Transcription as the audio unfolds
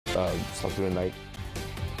slept through the night.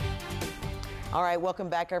 All right, welcome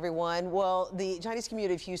back, everyone. Well, the Chinese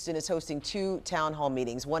community of Houston is hosting 2 town hall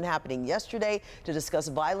meetings, one happening yesterday to discuss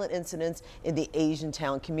violent incidents in the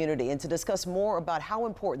Asiatown community. And to discuss more about how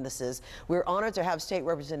important this is, we're honored to have State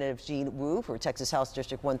Representative Jean Wu for Texas House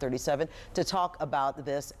District 137 to talk about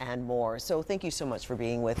this and more. So thank you so much for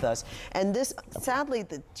being with us. And this, sadly,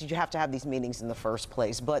 you have to have these meetings in the first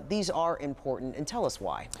place, but these are important. And tell us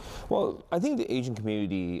why. Well, I think the Asian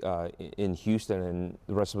community in Houston and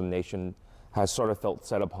the rest of the nation has sort of felt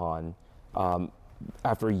set upon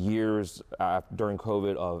after years during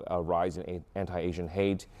COVID of a rise in anti-Asian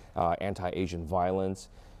hate, anti-Asian violence.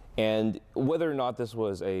 And whether or not this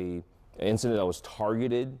was an incident that was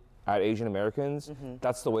targeted at Asian Americans,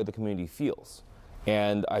 that's the way the community feels.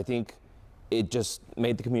 And I think it just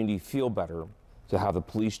made the community feel better to have the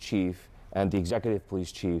police chief and the executive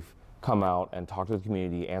police chief come out and talk to the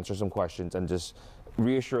community, answer some questions, and just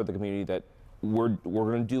reassure the community that we're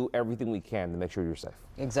going to do everything we can to make sure you're safe.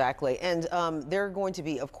 Exactly. And there are going to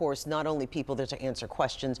be, of course, not only people there to answer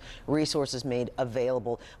questions, resources made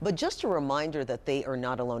available, but just a reminder that they are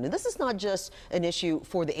not alone. And this is not just an issue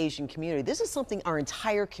for the Asian community. This is something our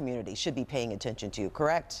entire community should be paying attention to,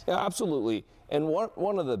 correct? Yeah, absolutely. And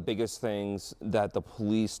one of the biggest things that the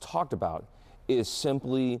police talked about is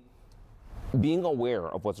simply being aware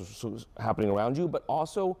of what's happening around you, but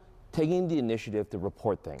also taking the initiative to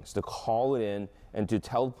report things, to call it in and to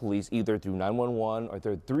tell the police either through 911 or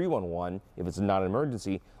through 311, if it's not an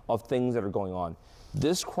emergency, of things that are going on.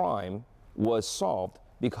 This crime was solved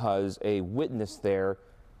because a witness there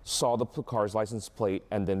saw the car's license plate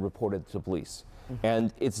and then reported to the police.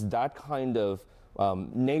 And it's that kind of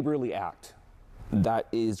neighborly act that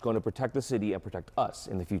is going to protect the city and protect us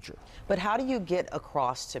in the future. But how do you get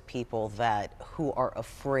across to people who are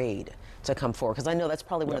afraid to come forward? Because I know that's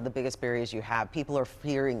probably one of the biggest barriers you have. People are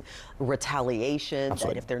fearing retaliation,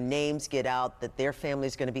 that if their names get out, that their family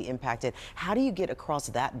is going to be impacted. How do you get across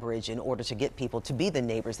that bridge in order to get people to be the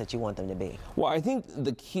neighbors that you want them to be? Well, I think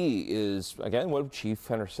the key is, again, what Chief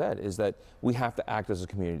Fenner said, is that we have to act as a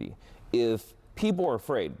community. If people are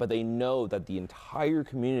afraid, but they know that the entire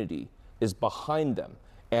community is behind them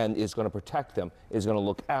and is going to protect them, is going to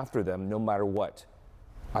look after them no matter what,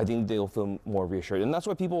 I think they'll feel more reassured. And that's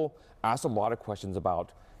why people ask a lot of questions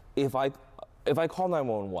about, if I call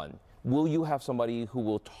 911, will you have somebody who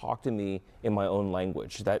will talk to me in my own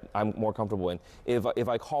language that I'm more comfortable in? If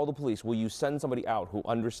I call the police, will you send somebody out who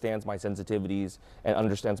understands my sensitivities and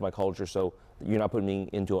understands my culture so you're not putting me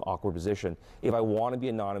into an awkward position? If I want to be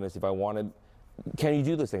anonymous, if I want to, can you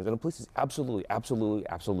do those things? And the police is absolutely, absolutely,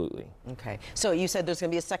 absolutely. Okay. So you said there's going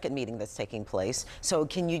to be a second meeting that's taking place. So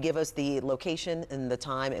can you give us the location and the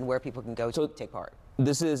time and where people can go to take part?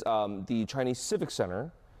 This is the Chinese Civic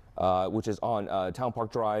Center, which is on Town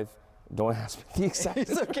Park Drive. Don't ask me the exact.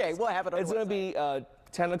 It's okay. We'll have it on the website. It's going to be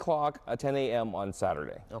 10 o'clock, 10 a.m. on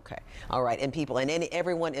Saturday. Okay. All right. And people, and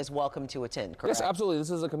everyone is welcome to attend, correct? Yes, absolutely. This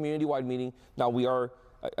is a community-wide meeting. Now, we are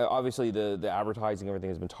obviously, the advertising, everything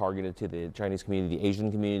has been targeted to the Chinese community, the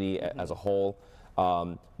Asian community as a whole.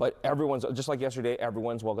 But everyone's, just like yesterday,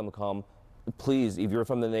 everyone's welcome to come. Please, if you're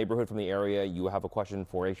from the neighborhood, from the area, you have a question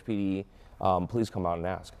for HPD, please come out and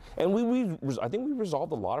ask. And I think we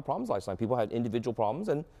resolved a lot of problems last night. People had individual problems,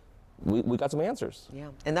 and we got some answers. Yeah,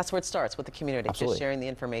 and that's where it starts, with the community, just sharing the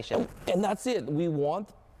information. And that's it. We want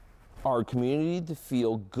our community to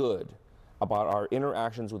feel good about our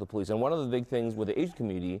interactions with the police. And one of the big things with the Asian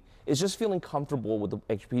community is just feeling comfortable with the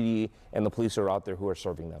HPD and the police who are out there who are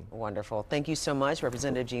serving them. Wonderful. Thank you so much,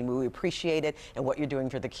 Representative Jean Wu. We appreciate it and what you're doing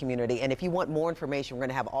for the community. And if you want more information, we're going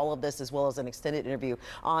to have all of this as well as an extended interview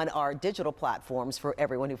on our digital platforms for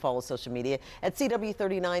everyone who follows social media at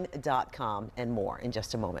CW39.com and more in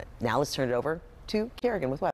just a moment. Now let's turn it over to Kerrigan with Web.